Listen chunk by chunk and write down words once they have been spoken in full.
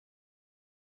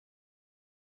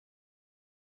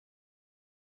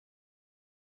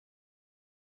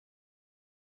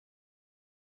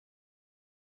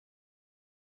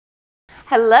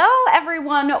Hello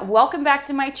everyone, welcome back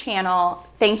to my channel.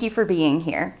 Thank you for being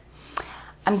here.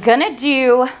 I'm gonna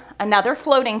do another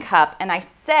floating cup, and I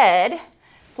said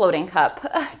floating cup,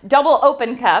 double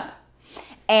open cup,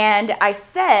 and I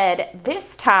said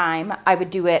this time I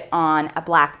would do it on a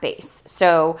black base.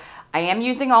 So I am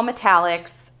using all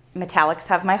metallics. Metallics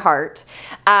have my heart.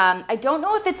 I don't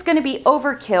know if it's gonna be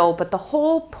overkill, but the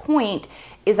whole point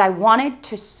is I wanted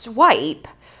to swipe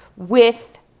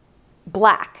with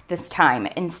black this time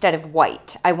instead of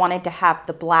white. I wanted to have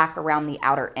the black around the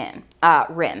outer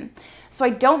rim. So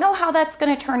I don't know how that's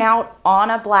going to turn out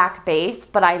on a black base,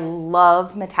 but I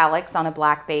love metallics on a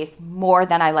black base more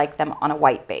than I like them on a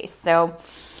white base. So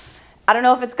I don't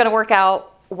know if it's going to work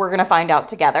out. We're going to find out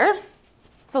together.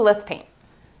 So let's paint.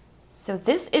 So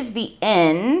this is the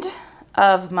end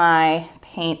of my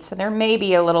paint. So there may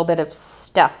be a little bit of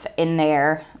stuff in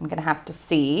there. I'm going to have to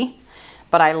see.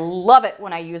 But I love it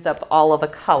when I use up all of a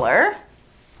color.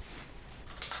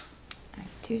 I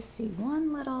do see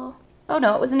one little, oh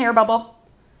no, it was an air bubble.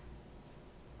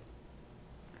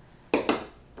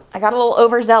 I got a little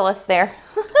overzealous there.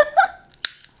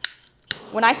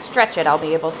 When I stretch it, I'll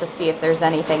be able to see if there's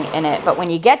anything in it. But when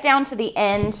you get down to the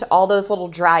end, all those little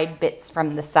dried bits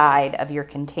from the side of your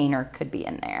container could be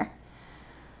in there.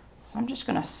 So I'm just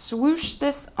gonna swoosh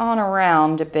this on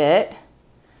around a bit.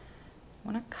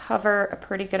 I want to cover a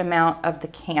pretty good amount of the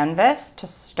canvas to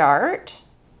start.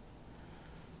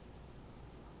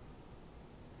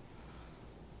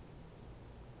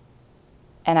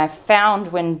 And I've found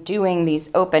when doing these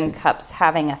open cups,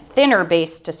 having a thinner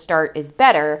base to start is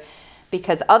better,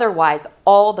 because otherwise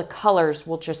all the colors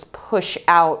will just push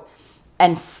out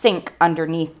and sink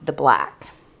underneath the black.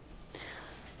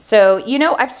 So, you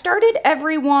know, I've started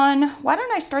every one. Why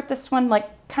don't I start this one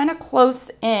like kind of close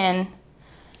in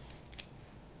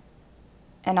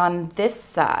and on this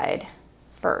side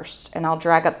first, and I'll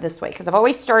drag up this way because I've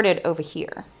always started over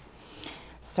here.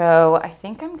 So I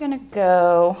think I'm gonna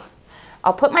go,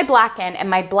 I'll put my black in,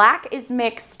 and my black is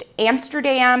mixed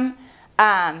Amsterdam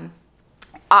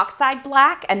oxide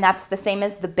black, and that's the same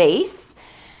as the base.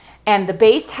 And the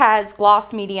base has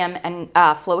gloss medium and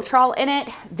floetrol in it.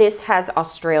 This has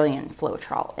Australian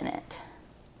floetrol in it.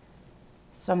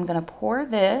 So I'm gonna pour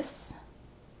this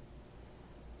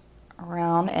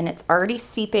around, and it's already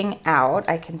seeping out,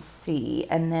 I can see.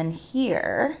 And then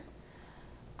here,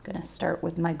 I'm gonna start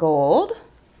with my gold.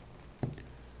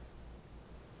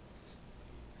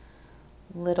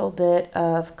 Little bit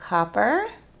of copper.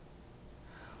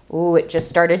 Ooh, it just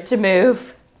started to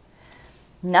move.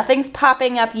 Nothing's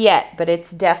popping up yet, but it's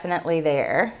definitely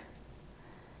there.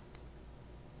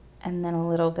 And then a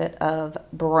little bit of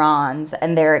bronze,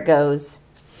 and there it goes.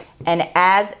 And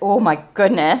as, oh my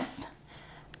goodness,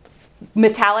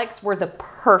 metallics were the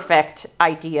perfect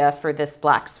idea for this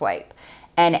black swipe.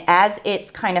 And as it's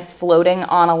kind of floating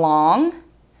on along,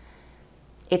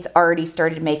 it's already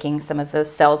started making some of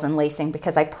those cells and lacing,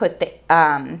 because I put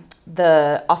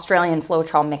the Australian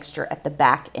floetrol mixture at the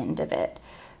back end of it.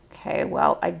 Okay,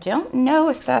 well, I don't know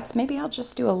if that's, maybe I'll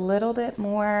just do a little bit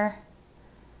more.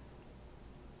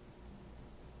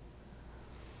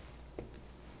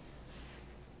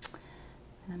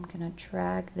 And I'm gonna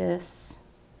drag this,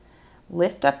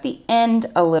 lift up the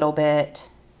end a little bit.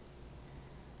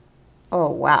 Oh,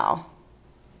 wow.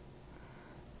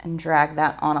 And drag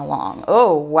that on along.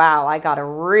 Oh, wow, I got a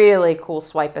really cool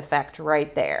swipe effect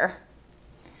right there.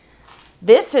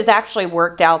 This has actually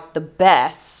worked out the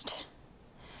best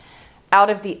out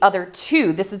of the other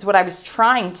two. This is what I was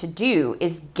trying to do,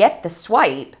 is get the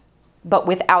swipe, but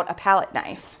without a palette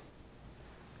knife.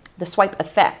 The swipe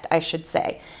effect, I should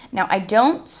say. Now, I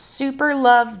don't super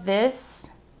love this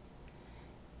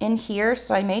in here,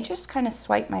 so I may just kind of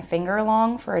swipe my finger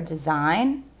along for a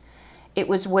design. It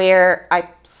was where I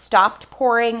stopped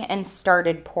pouring and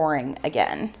started pouring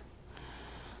again.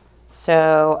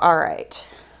 So, all right,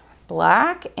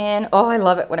 black, and oh, I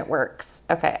love it when it works.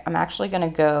 Okay, I'm actually gonna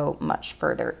go much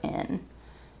further in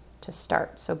to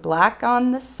start. So black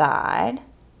on the side.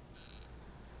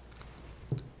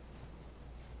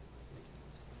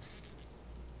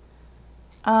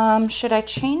 Should I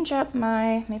change up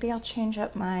my, maybe I'll change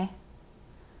up my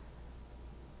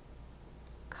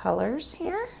colors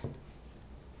here.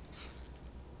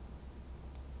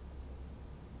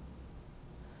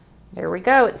 There we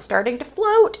go, it's starting to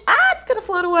float. Ah, it's gonna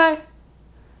float away.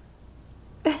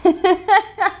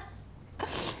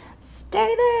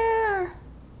 Stay there.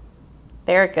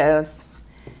 There it goes.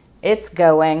 It's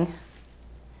going.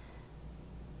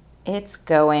 It's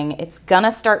going. It's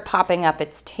gonna start popping up.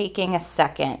 It's taking a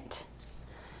second,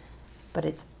 but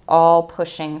it's all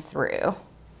pushing through.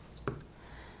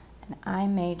 And I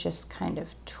may just kind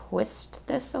of twist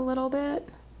this a little bit.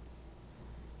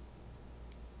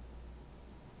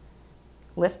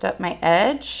 Lift up my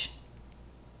edge.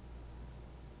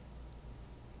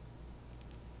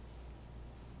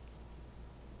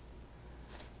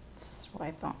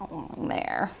 Swipe along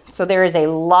there. So there is a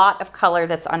lot of color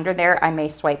that's under there. I may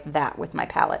swipe that with my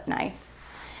palette knife.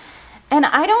 And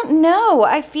I don't know,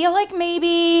 I feel like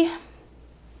maybe,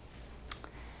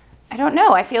 I don't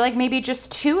know, I feel like maybe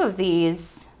just 2 of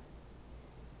these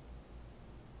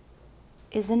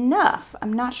is enough.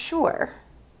 I'm not sure.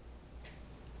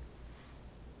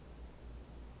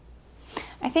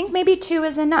 I think maybe 2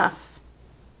 is enough.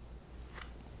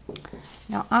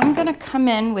 Now I'm gonna come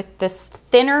in with this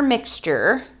thinner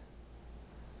mixture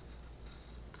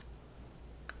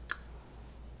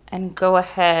and go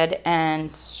ahead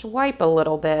and swipe a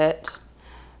little bit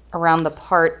around the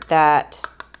part that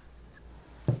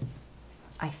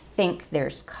I think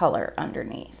there's color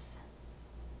underneath.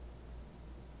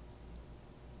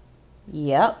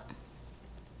 Yep.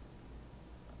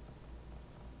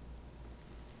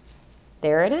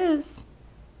 There it is.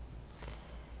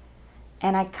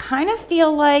 And I kind of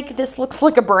feel like this looks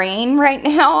like a brain right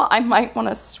now. I might want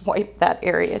to swipe that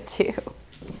area too.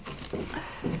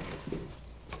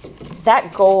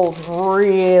 That gold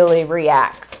really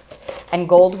reacts. And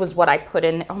gold was what I put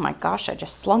in. Oh my gosh, I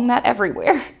just slung that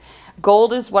everywhere.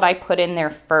 Gold is what I put in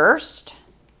there first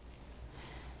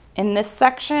in this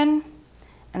section.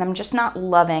 And I'm just not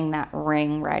loving that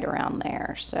ring right around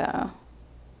there. So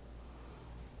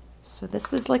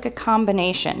this is like a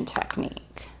combination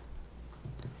technique.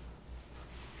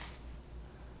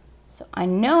 So I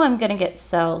know I'm gonna get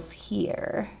cells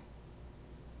here,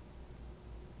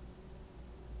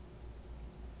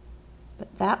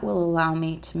 but that will allow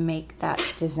me to make that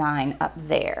design up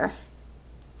there.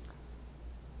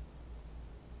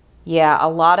 Yeah, a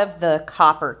lot of the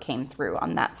copper came through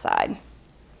on that side.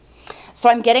 So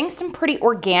I'm getting some pretty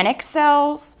organic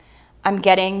cells. I'm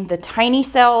getting the tiny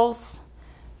cells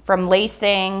from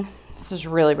lacing. This is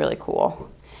really, really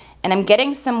cool. And I'm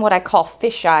getting some what I call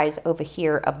fish eyes over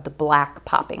here of the black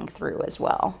popping through as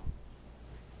well.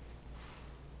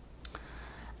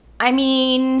 I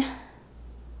mean,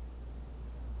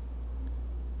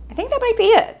 I think that might be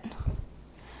it.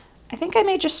 I think I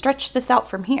may just stretch this out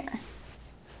from here.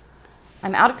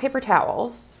 I'm out of paper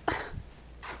towels.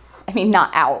 I mean, not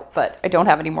out, but I don't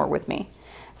have any more with me.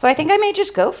 So I think I may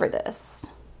just go for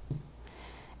this.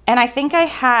 And I think I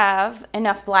have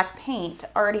enough black paint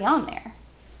already on there.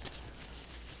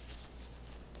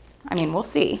 I mean, we'll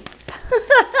see.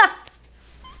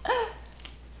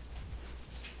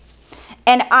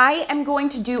 And I am going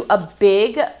to do a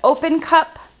big open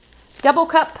cup, double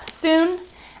cup soon.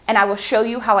 And I will show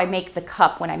you how I make the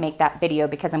cup when I make that video,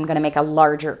 because I'm gonna make a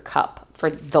larger cup for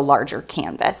the larger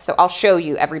canvas. So I'll show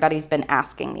you, everybody's been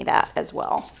asking me that as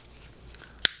well.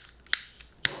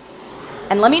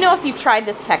 And let me know if you've tried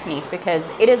this technique, because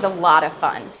it is a lot of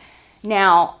fun.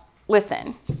 Now,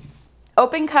 listen,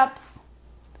 open cups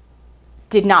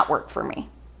did not work for me.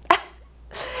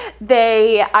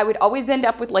 I would always end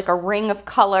up with like a ring of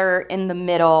color in the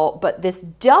middle, but this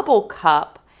double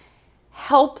cup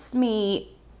helps me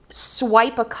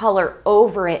swipe a color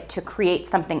over it to create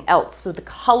something else. So the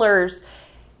colors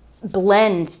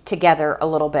blend together a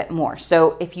little bit more.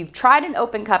 So if you've tried an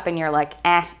open cup and you're like,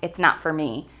 it's not for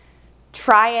me,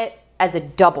 try it as a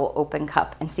double open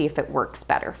cup and see if it works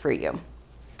better for you.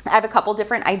 I have a couple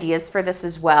different ideas for this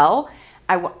as well.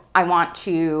 I want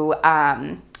to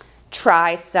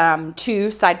try some 2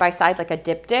 side by side, like a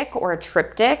diptych or a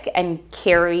triptych, and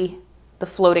carry the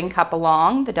floating cup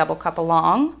along, the double cup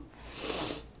along.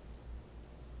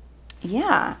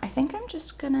 Yeah, I think I'm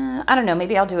just gonna, I don't know,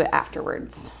 maybe I'll do it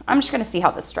afterwards. I'm just gonna see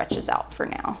how this stretches out for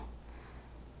now.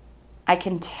 I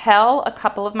can tell a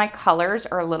couple of my colors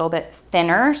are a little bit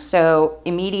thinner, so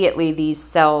immediately these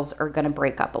cells are gonna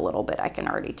break up a little bit, I can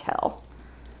already tell.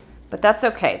 But that's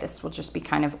okay, this will just be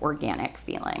kind of organic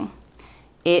feeling.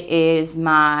 It is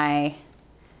my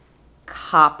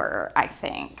copper, I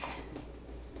think.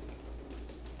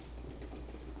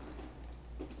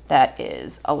 That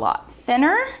is a lot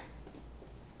thinner.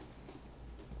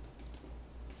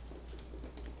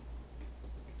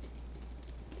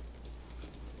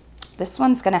 This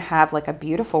one's gonna have like a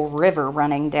beautiful river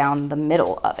running down the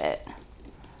middle of it.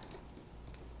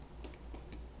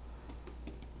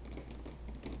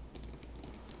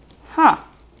 Huh.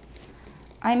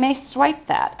 I may swipe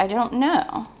that. I don't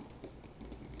know.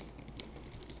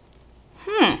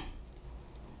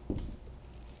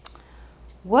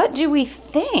 What do we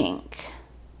think?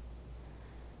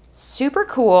 Super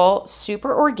cool,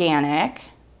 super organic.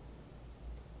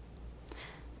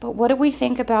 But what do we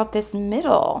think about this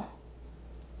middle?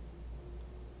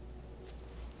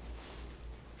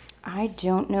 I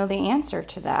don't know the answer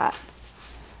to that.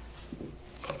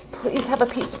 Please have a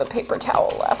piece of a paper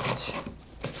towel left.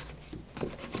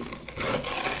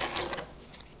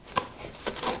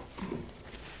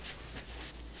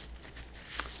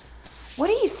 What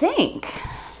do you think?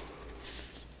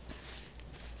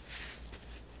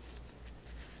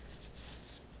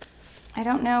 I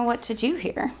don't know what to do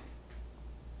here.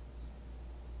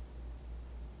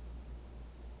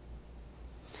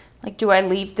 Like, do I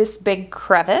leave this big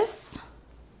crevice?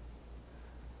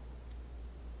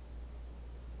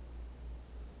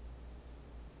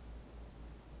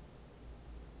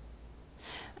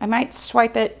 I might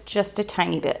swipe it just a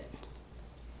tiny bit.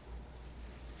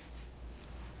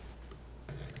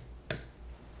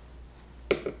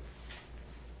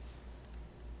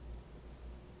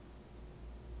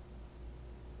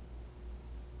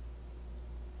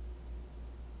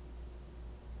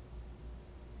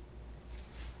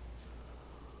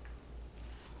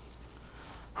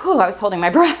 Whew, I was holding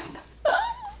my breath.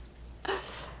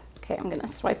 Okay, I'm gonna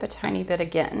swipe a tiny bit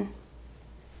again.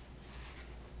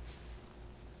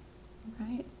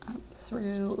 Right up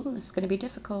through. Ooh, this is gonna be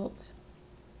difficult.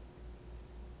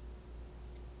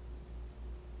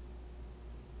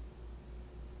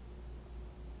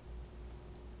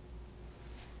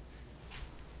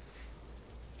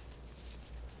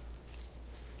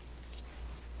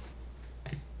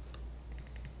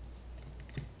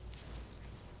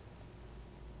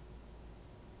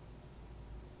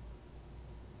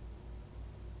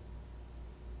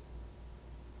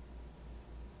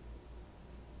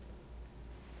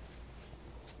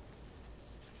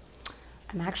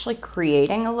 I'm actually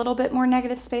creating a little bit more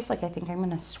negative space. Like, I think I'm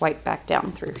gonna swipe back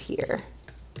down through here.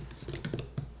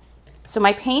 So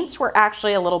my paints were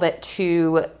actually a little bit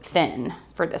too thin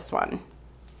for this one.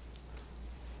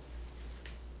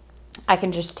 I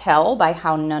can just tell by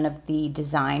how none of the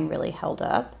design really held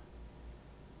up.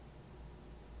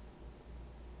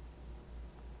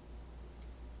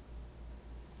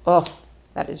 Oh,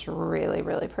 that is really,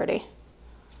 really pretty.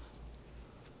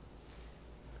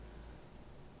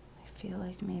 I feel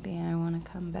like maybe I want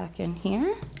to come back in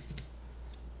here.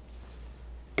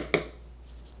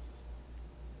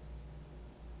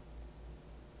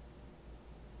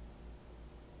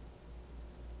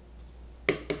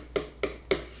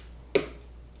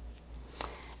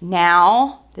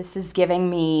 Now, this is giving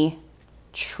me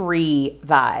tree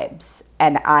vibes,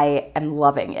 and I am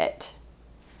loving it.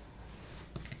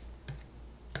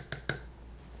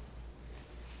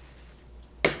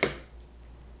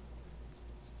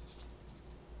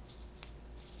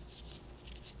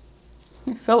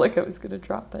 I felt like I was going to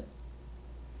drop it.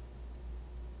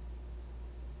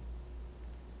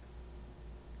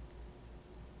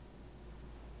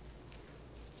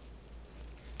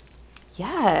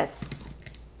 Yes.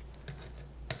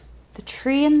 The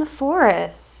tree in the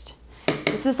forest.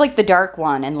 This is like the dark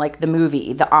one in like the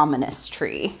movie, the ominous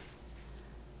tree.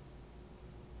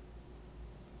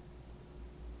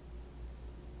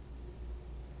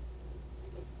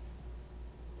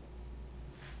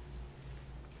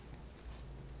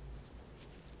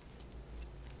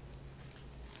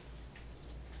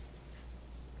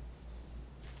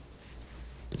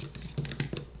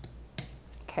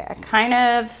 Okay, I kind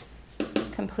of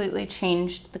completely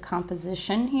changed the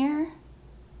composition here.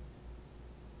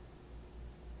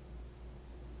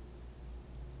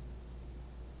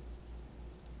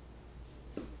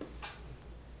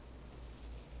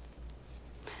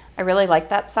 I really like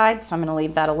that side, so I'm gonna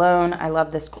leave that alone. I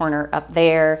love this corner up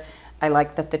there. I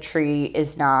like that the tree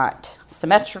is not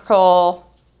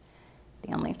symmetrical.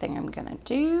 The only thing I'm gonna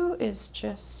do is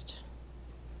just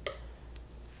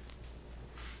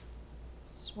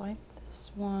swipe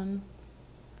this one.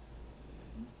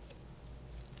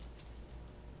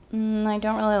 I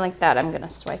don't really like that. I'm gonna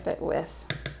swipe it with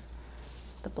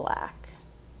the black.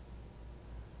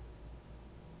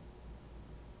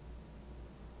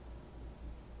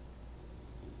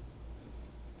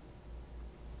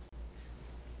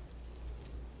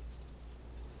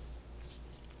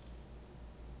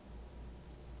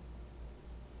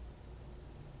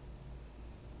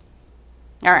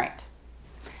 All right,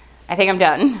 I think I'm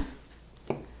done.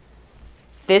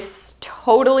 This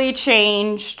totally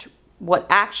changed what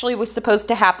actually was supposed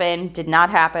to happen, did not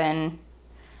happen.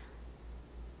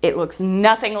 It looks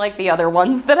nothing like the other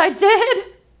ones that I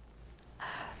did,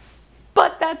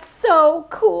 but that's so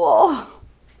cool.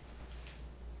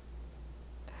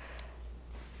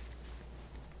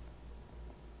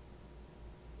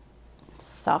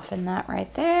 Soften that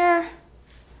right there.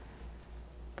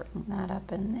 Bring that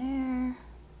up in there.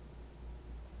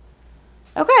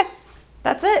 Okay,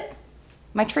 that's it.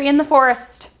 My tree in the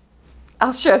forest.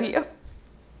 I'll show you.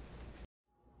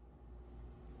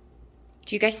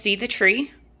 Do you guys see the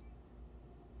tree?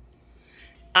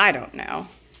 I don't know.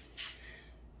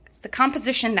 The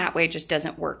composition that way just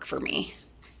doesn't work for me.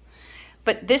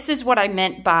 But this is what I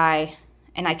meant by,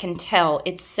 and I can tell,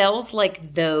 it sells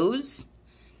like those,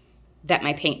 that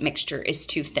my paint mixture is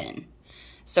too thin.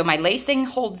 So my lacing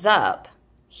holds up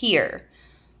here,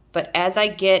 but as I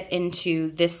get into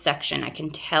this section, I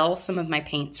can tell some of my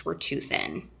paints were too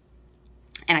thin.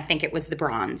 And I think it was the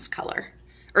bronze color,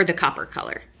 or the copper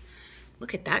color.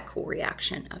 Look at that cool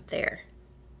reaction up there.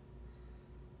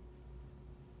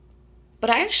 But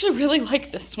I actually really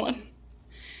like this one.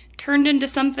 Turned into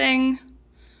something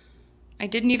I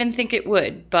didn't even think it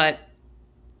would, but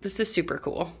this is super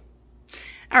cool.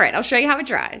 All right, I'll show you how it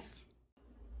dries.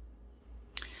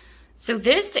 So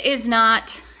this is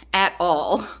not at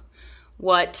all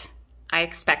what I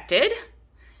expected.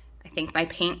 I think my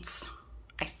paints,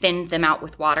 I thinned them out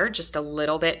with water just a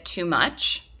little bit too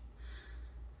much.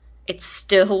 It's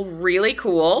still really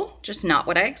cool, just not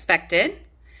what I expected.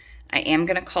 I am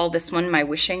gonna call this one my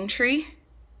wishing tree.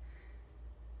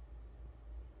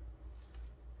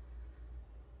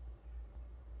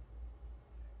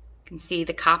 You can see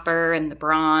the copper and the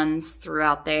bronze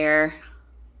throughout there.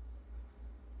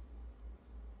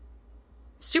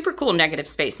 Super cool negative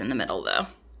space in the middle though.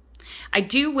 I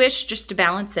do wish, just to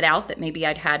balance it out, that maybe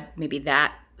I'd had maybe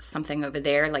that something over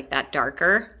there, like that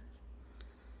darker.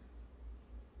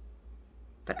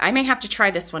 But I may have to try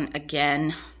this one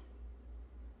again.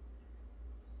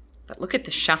 But look at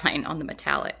the shine on the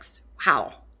metallics.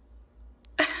 Wow.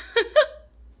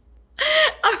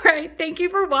 All right, thank you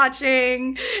for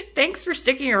watching. Thanks for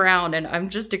sticking around, and I'm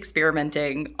just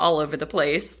experimenting all over the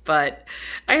place, but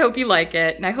I hope you like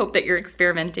it, and I hope that you're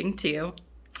experimenting too.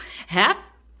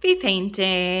 Happy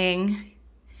painting.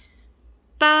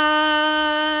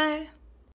 Bye.